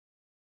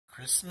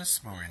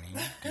Christmas morning,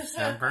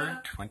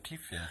 December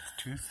 25th,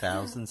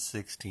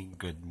 2016.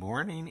 Good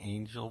morning,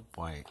 Angel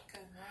White. Good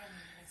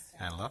morning,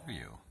 Mr. I love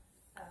you.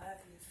 I love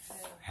you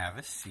too. Have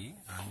a seat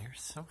on your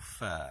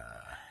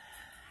sofa.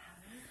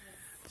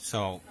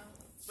 So,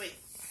 Wait.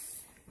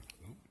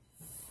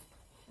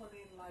 What do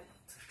you like?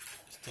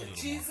 just a little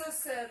Jesus more.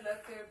 said,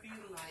 "Let there be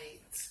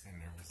light."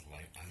 And there was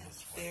light on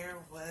this one. There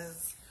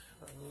was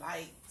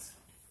light.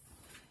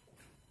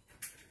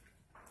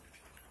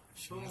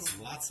 She has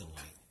lots of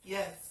light.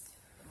 Yes,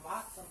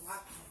 lots of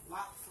light.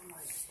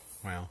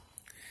 Well,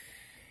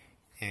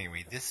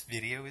 anyway, this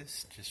video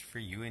is just for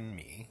you and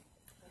me.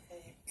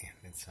 Okay. And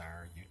it's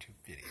our YouTube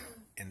video.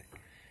 And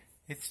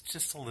it's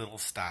just a little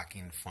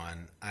stocking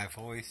fun. I've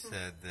always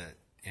said that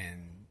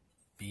in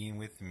being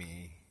with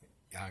me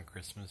on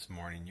Christmas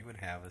morning, you would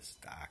have a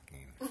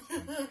stocking.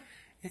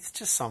 It's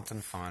just something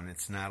fun.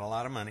 It's not a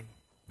lot of money,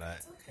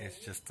 but Okay. it's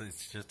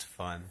just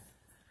fun.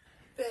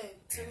 Babe,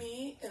 to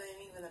me, it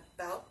ain't even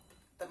about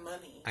the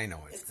money. I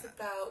know it's It's not.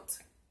 about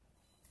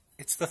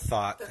It's the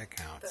thought the that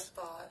counts.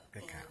 thought. That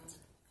and counts.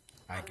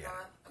 I I'm get not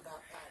it.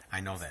 about that. I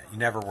know that. You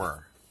never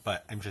were,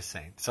 but I'm just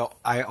saying. So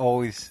I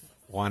always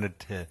wanted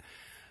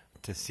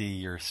to see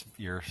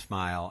your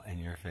smile and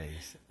your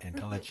face, and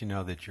to let you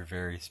know that you're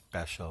very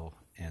special.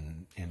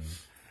 And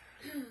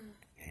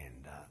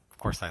of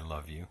course, I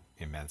love you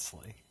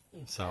immensely.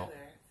 So,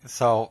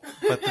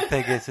 but the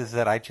thing is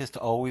that I just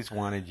always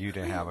wanted you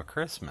to have a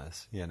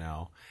Christmas, you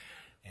know,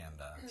 and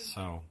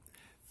so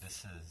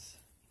this is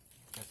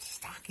got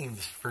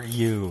stockings for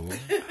you.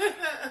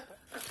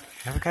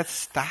 I've got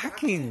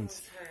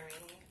stockings.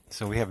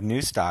 So we have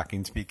new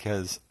stockings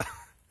because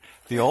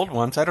the old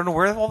ones, I don't know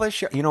where all this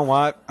shit. You know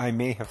what? I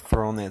may have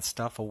thrown that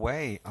stuff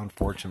away,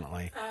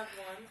 unfortunately. I have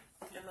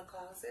one in the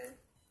closet.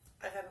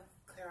 I gotta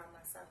clear out my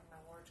side of my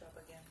wardrobe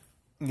again.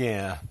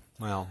 Yeah,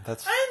 well,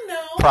 that's I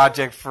know.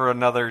 project for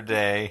another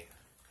day.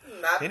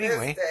 Not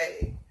Anyway. this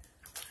day.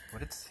 What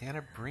did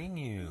Santa bring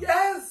you?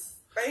 Yes,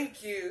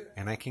 thank you.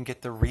 And I can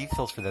get the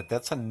refills for that.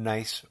 That's a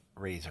nice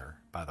razor,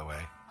 by the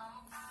way.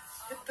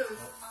 Hit the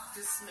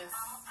dismiss.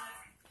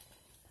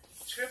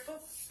 Triple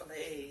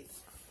blade.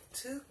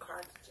 2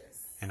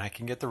 cartridges. And I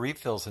can get the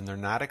refills, and they're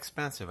not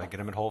expensive. I get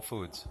them at Whole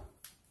Foods.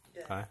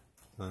 Yeah. Okay?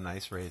 It's a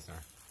nice razor.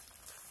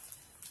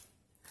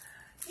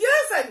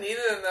 Yes, I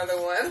needed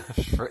another one.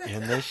 For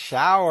in the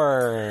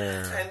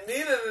shower. I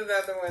needed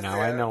another one. Now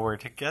too. I know where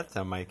to get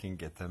them. I can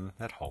get them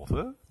at Whole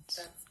Foods.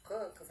 That's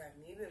good because I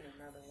needed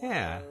another one.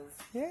 Yeah. Of those.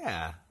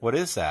 Yeah. What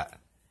is that?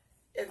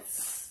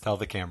 It's Tell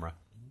the camera.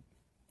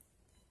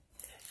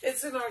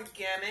 an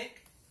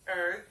organic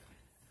earth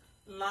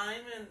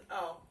lime and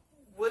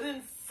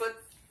wooden foot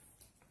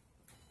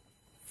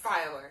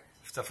filer.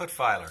 It's a foot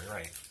filer,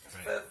 right.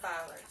 Foot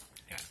filer.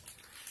 Yeah.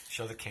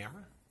 Show the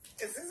camera.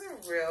 Is this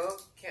a real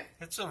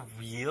It's a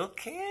real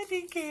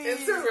candy cane.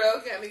 It's a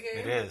real candy cane.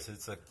 It is.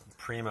 It's a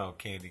primo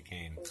candy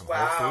cane from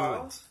Wow.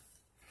 Whole Foods.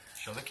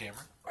 Show the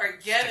camera.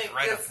 Organic Stick it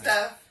right good up there.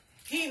 stuff.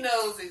 He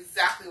knows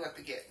exactly what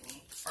to get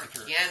me.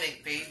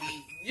 Organic,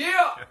 baby.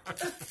 Yeah.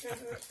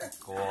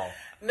 Cool.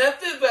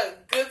 Nothing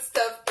but good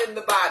stuff in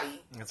the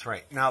body. That's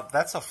right. Now,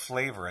 that's a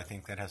flavor. I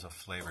think that has a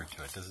flavor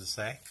to it. Does it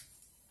say?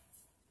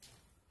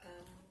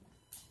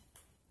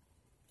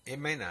 It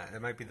may not.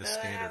 It might be the I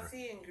standard.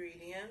 see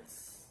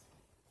ingredients.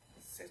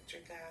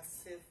 Citric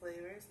acid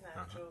flavors,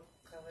 natural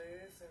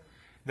colors, and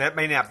That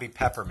may not be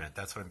peppermint.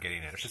 That's what I'm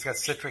getting at. It's got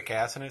citric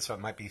acid in it, so it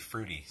might be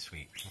fruity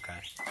sweet. Okay.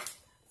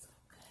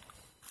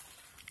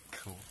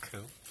 Cool.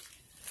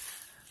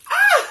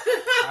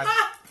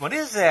 What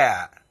is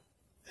that?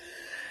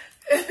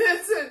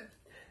 it's a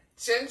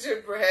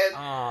gingerbread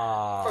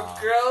Aww.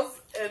 for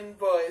girls and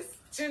boys.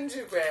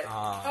 Gingerbread.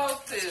 Aw.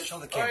 Health food. Show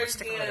the camera.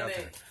 Stick it right out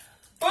Organic.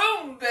 there.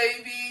 Boom,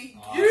 baby.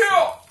 Awesome.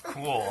 Yeah.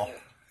 Cool.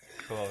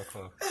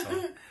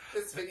 So,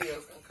 This video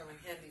is going to come in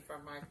handy for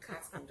my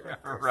costume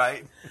director.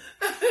 right.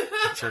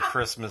 It's your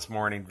Christmas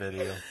morning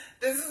video.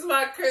 This is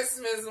my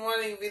Christmas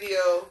morning video.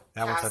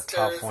 That one's a casters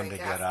tough one and to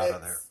get out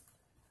of caskets. there.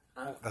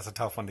 Oh, that's a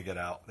tough one to get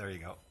out. There you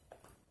go.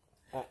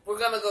 We're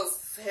going to go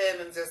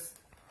ahead and just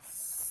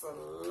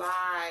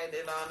slide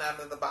it on out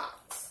of the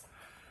box.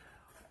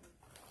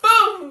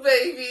 Boom,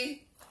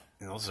 baby.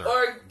 Those are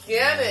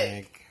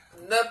Organic.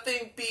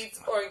 Nothing beats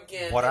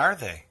organic. What are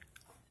they?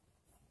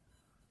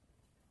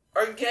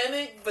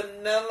 Organic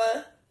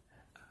vanilla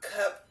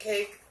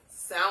cupcake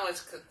sandwich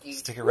cookies.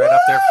 Stick it right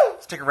up there. Woo!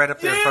 Stick it right up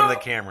there in front of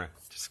the Yeah. camera.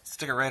 Just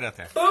stick it right up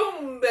there.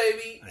 Boom,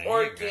 baby. There you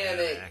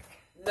Organic.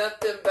 go.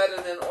 Nothing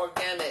better than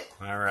organic.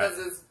 All right.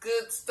 Because it's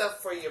good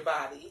stuff for your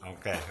body.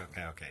 Okay.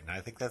 Now I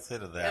think that's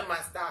it of that. And my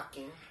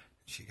stocking.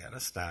 She got a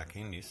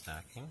stocking, new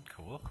stocking.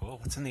 Cool.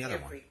 What's in the other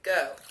Here one? we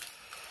go.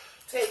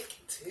 Take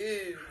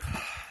 2.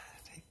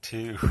 Take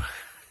 2.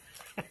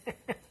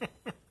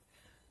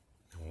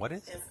 What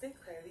is it? Instant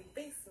Clarity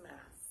Face Mask.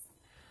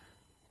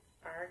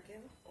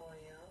 Argan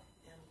oil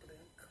and blue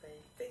clay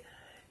face.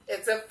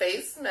 It's a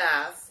face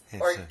mask.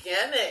 It's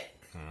organic.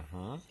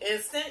 Mm-hmm.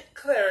 Instant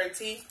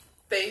Clarity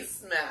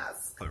Face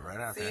Mask. Put it right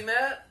out See there.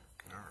 that?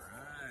 All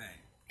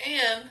right.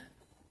 And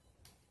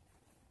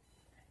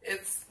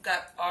It's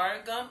got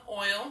argan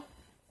oil,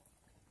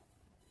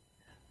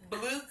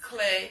 blue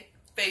clay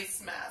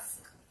face mask.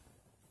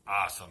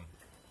 Awesome.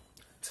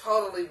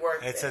 Totally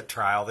worth It's it. a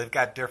trial. They've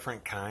got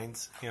different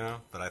kinds,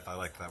 but I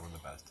like that one the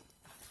best.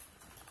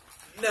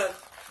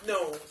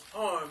 No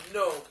harm,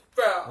 no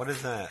foul. What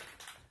is that?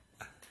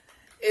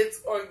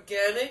 It's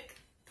organic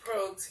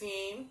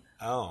protein,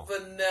 Oh.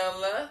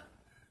 vanilla,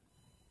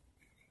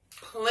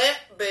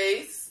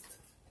 plant-based,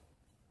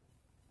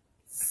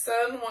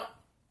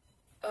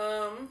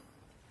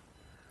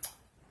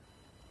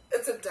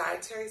 it's a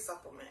dietary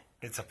supplement.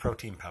 It's a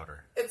protein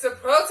powder. It's a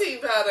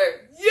protein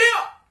powder.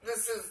 Yeah!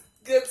 This is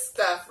good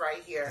stuff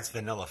right here. It's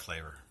vanilla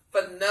flavor.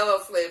 Vanilla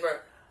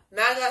flavor.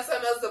 Now I got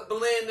something else to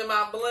blend in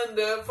my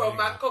blender for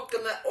my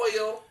coconut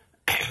oil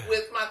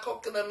with my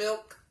coconut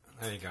milk.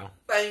 There you go.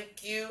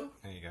 Thank you.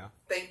 There you go.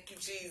 Thank you,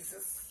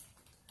 Jesus.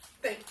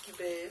 Thank you,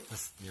 babe.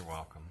 You're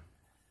welcome.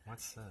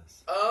 What's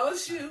this? Oh,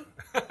 shoot.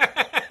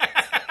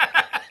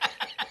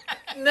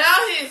 Now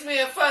he's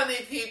being funny,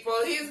 people.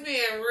 He's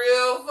being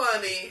real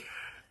funny.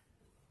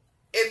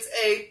 It's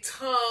a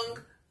tongue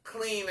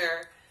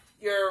cleaner.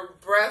 Your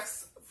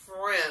breath's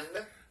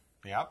friend.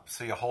 Yep.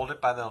 So you hold it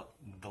by the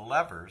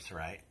levers,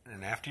 right?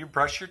 And after you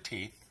brush your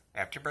teeth,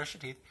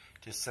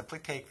 just simply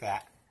take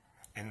that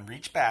and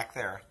reach back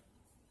there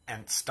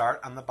and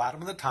start on the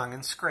bottom of the tongue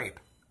and scrape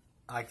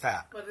like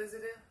that. What does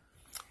it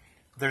do?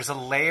 There's a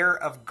layer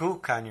of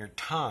gook on your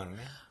tongue,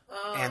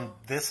 and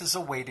this is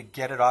a way to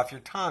get it off your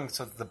tongue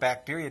so that the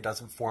bacteria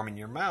doesn't form in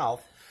your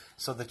mouth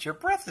so that your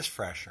breath is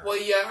fresher. Well,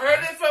 you heard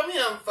it from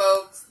him,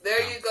 folks.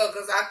 There you go,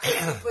 because I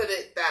couldn't put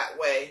it that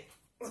way.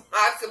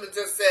 I could have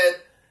just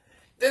said,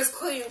 this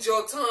cleans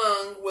your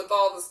tongue with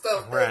all the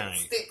stuff that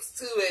sticks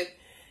to it,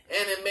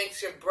 and it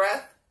makes your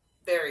breath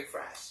very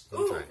fresh.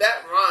 Ooh, right.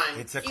 That rhymes.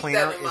 It's a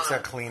cleaner. It's a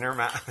cleaner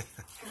mouth.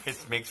 It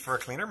makes for a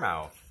cleaner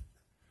mouth.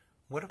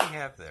 What do we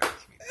have there?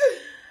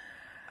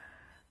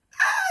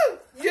 Oh,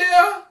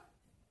 yeah.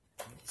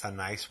 It's a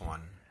nice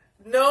one.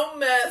 No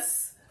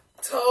mess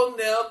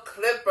toenail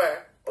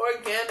clipper.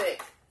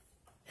 Organic.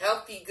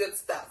 Healthy, good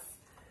stuff.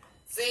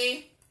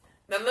 See?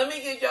 Now let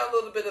me give y'all a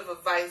little bit of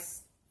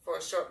advice for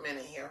a short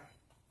minute here.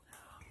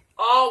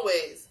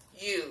 Always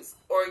use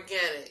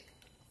organic.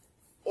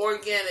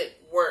 Organic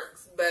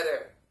works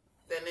better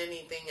than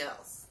anything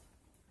else.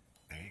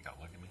 There you go.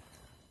 Look at me.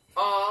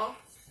 All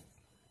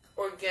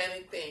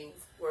organic things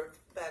work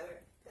better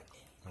than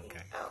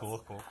anything else.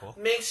 Cool.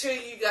 Make sure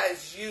you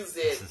guys use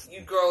it,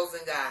 you girls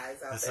and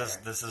guys out there.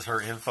 This is her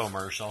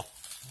infomercial.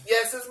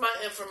 Yes, it's my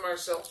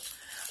infomercial.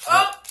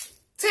 Oh,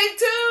 take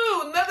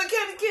two, another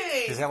candy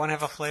cane. Does that one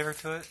have a flavor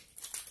to it?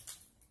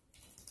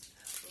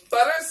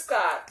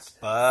 Butterscotch.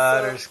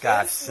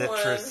 Butterscotch, So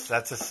citrus.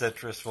 That's a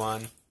citrus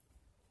one.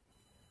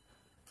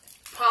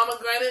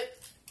 Pomegranate,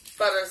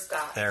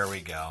 butterscotch. There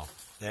we go.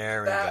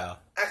 There we go.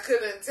 I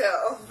couldn't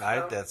tell.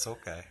 That's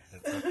okay.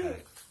 That's okay.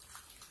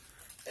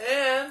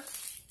 And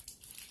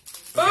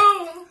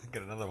boom,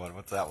 Get another one.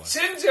 What's that one?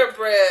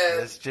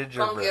 gingerbread. It's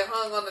gingerbread. Gonna get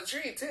hung on the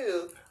tree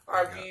too.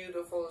 Our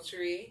beautiful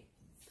tree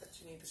that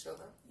you need to show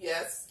them.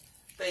 Yes,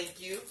 thank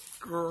you.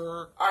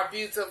 Our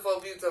beautiful,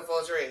 beautiful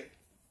tree.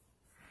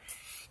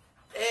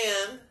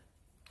 And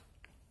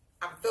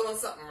I'm feeling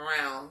something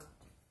round.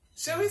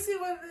 Shall we see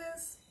what it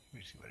is? Let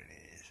me see what it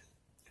is.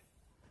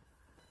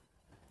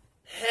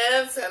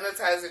 Hand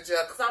sanitizer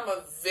gel, because I'm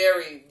a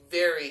very,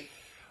 very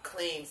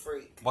clean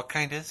freak. What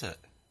kind is it?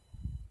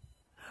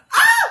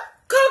 Ah!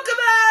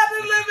 Coconut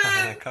and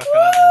lemon!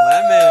 Coconut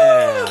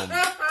and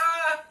lemon.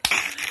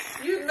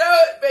 You know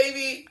it,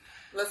 baby.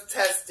 Let's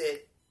test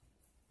it.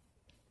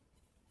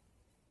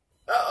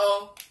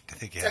 Uh-oh. I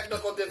think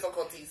Technical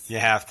difficulties. you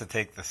have to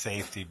take the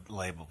safety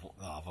label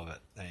off of it.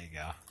 There you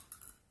go.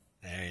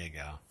 There you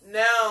go.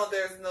 Now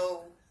there's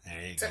no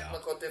There you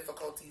technical go.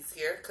 difficulties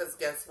here, because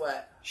guess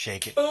what?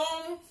 Shake it.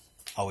 Boom,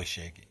 Always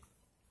shake it.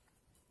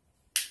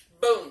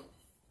 boom,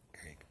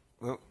 There you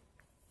go. Oop.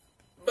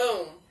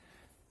 boom.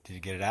 Did you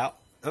get it out?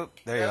 Oh,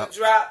 there you go. Gonna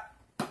drop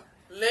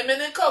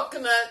lemon and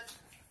coconut.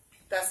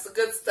 That's the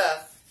good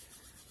stuff.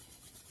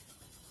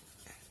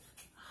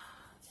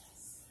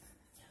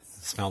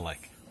 Smell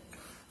like?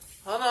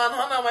 Hold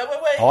on, wait.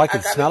 Oh, I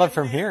can smell it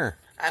from here.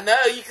 I know,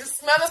 you can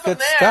smell it from Good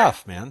there.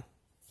 stuff, man.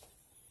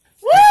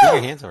 Woo! Put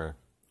your hands over.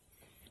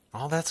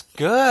 Oh, that's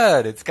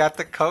good. It's got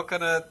the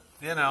coconut,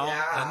 and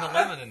the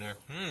lemon in there.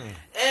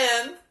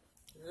 And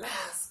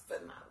last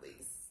but not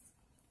least.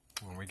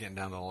 Well, we're getting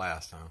down to the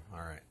last, huh? All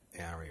right.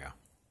 There we go.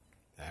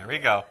 There we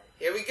go.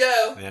 Here we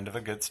go. The end of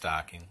a good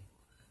stocking.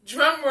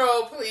 Drum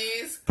roll,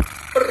 please.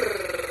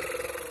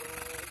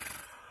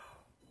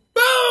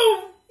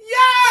 Boom!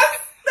 Yes!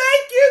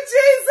 Thank you,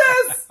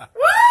 Jesus!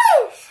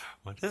 Woo!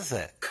 What is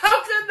it?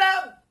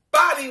 Coconut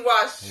body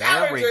wash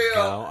shower There we gel.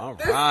 go. All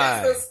this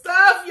right. is the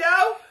stuff,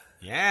 yo.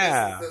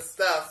 Yeah. This is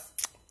the stuff.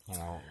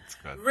 Oh, it's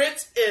good.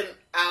 Rich in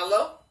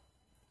aloe,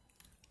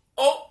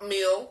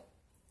 oatmeal,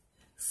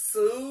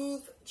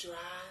 soothe dry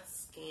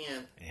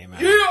skin. Amen.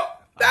 Yeah!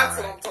 That's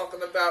All what right. I'm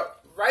talking about.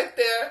 Right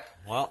there.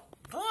 Well,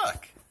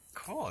 look.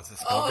 Cool. Does it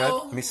smell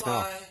good? Let me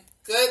smell. My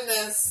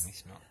goodness. Let me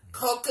smell.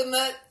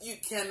 Coconut, you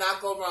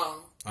cannot go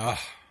wrong. Oh,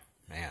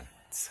 man.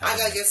 I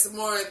gotta get some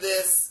more of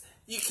this.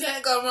 You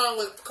can't go wrong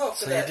with coconut.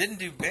 So you didn't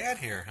do bad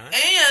here, huh?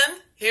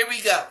 And here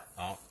we go.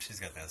 Oh, she's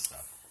got that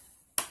stuff.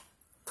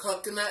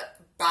 Coconut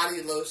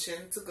body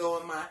lotion to go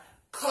in my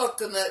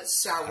coconut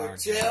shower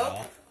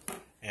gel.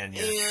 And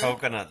your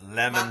coconut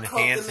lemon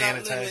hand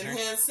sanitizer. Lemon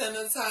hand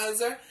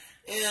sanitizer.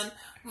 And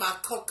my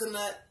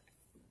coconut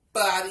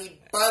body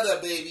butter,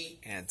 baby.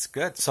 And it's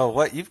good. So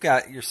what you've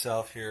got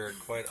yourself here,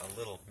 quite a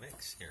little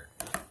mix here.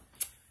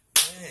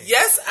 Hey.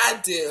 Yes, I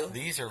do.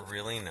 These are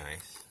really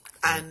nice.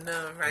 I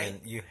know, right?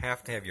 And you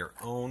have to have your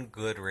own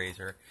good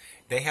razor.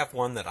 They have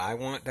one that I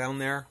want down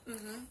there,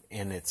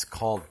 and it's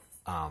called,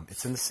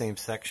 it's in the same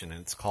section, and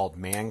it's called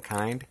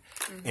Mankind,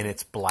 and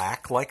it's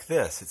black like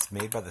this. It's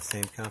made by the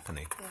same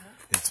company.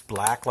 It's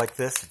black like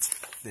this.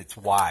 It's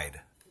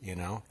wide, you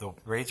know? The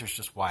razor's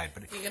just wide.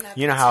 But you're gonna have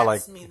you know to how,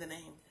 text like, me the name.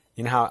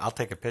 You know how, I'll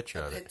take a picture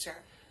of it. Picture.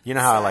 You know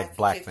how I like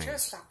black picture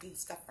things. stocking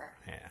stuffer.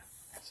 Yeah.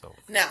 So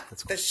now,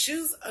 that's cool. The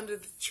shoes under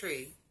the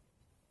tree,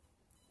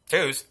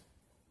 Shoes?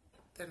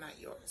 they're not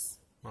yours.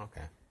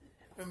 Okay.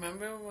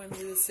 Remember when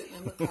we were sitting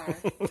in the car?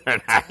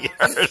 They're not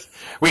yours.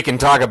 We can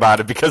talk about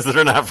it because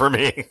they're not for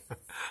me.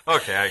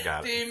 Okay, I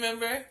got Do it. you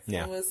remember?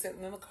 Yeah. When we were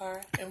sitting in the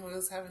car and we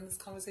was having this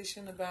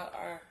conversation about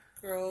our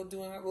girl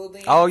doing her little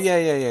dance. Oh, yeah.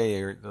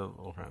 Your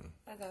little friend.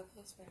 I got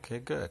those for her. Okay,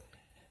 good.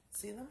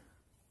 See them?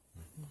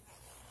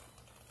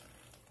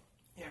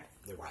 Here.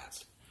 They're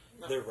wrapped.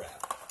 No. They're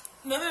wrapped.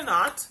 No, they're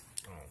not.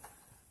 Oh.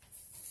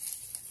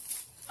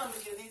 I'm going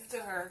to give these to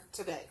her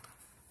today.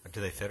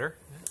 Do they fit her?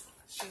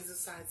 She's a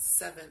size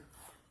 7.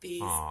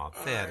 These Aw,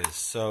 are that is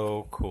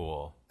so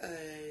cool. a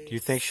Do you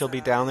think she'll be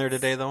down there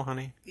today, though,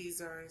 honey?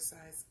 These are a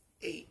size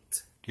 8. Do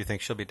you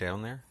think she'll be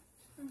down there?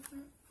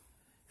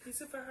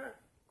 These are for her.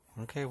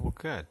 Okay, well,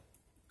 good.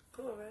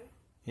 Cool, right?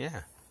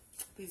 Yeah.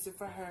 These are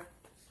for her.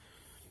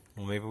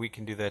 Well, maybe we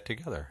can do that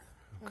together.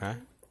 Okay.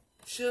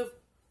 She'll,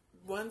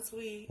 once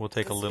we... We'll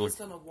take a little... We're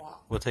going to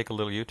walk. We'll take a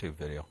little YouTube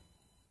video.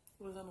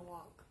 We're going to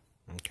walk.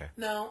 Okay.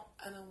 No,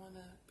 I don't want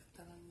to put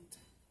that on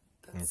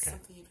YouTube. That's Okay.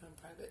 something you do in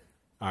private.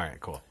 All right,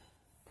 cool.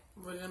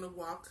 We're going to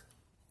walk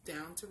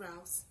down to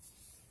Ralph's.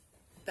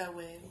 That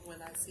way,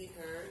 when I see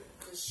her,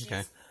 because she's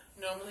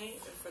normally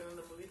in front of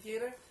the movie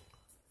theater,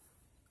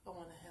 I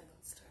want to hand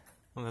those to her.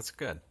 Well, that's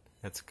good.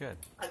 That's good.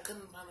 I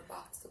couldn't find a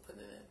box to put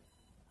it in.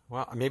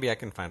 Well, maybe I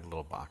can find a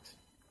little box.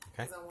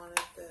 Okay? Because I wanted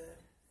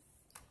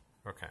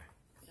the... Okay.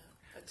 Yeah,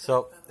 I couldn't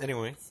So, find a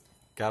anyway, box.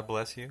 God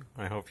bless you.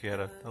 I hope you had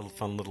a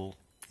fun little,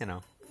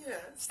 Yes.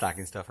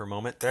 stocking stuffer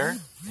moment there.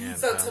 And,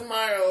 So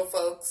tomorrow,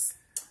 folks,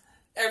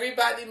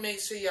 everybody make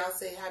sure y'all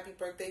say happy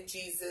birthday,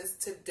 Jesus.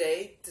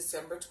 Today,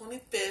 December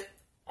 25th,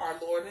 our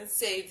Lord and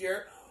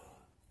Savior,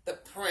 the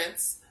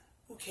Prince,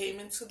 who came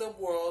into the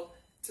world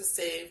to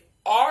save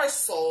our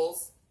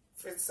souls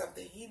for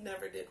something he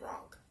never did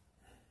wrong.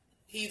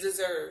 He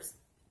deserves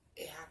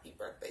a happy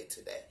birthday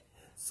today.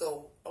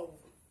 So,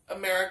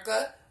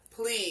 America,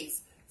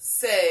 please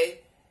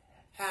say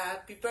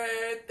happy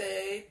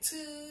birthday to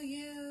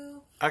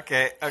you.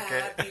 Okay.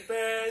 Happy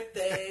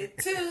birthday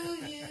to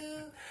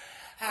you.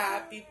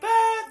 Happy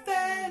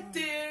birthday,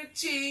 dear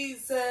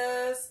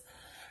Jesus.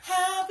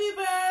 Happy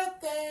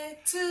birthday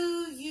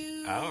to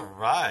you. All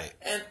right.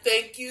 And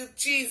thank you,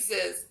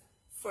 Jesus,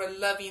 for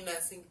loving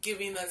us and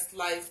giving us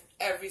life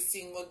every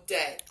single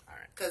day. All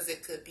right. Because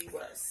it could be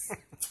worse.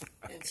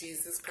 In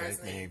Jesus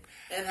Christ's Great name. name.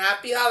 And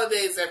happy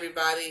holidays,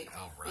 everybody.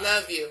 All right.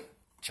 Love you.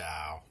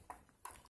 Ciao.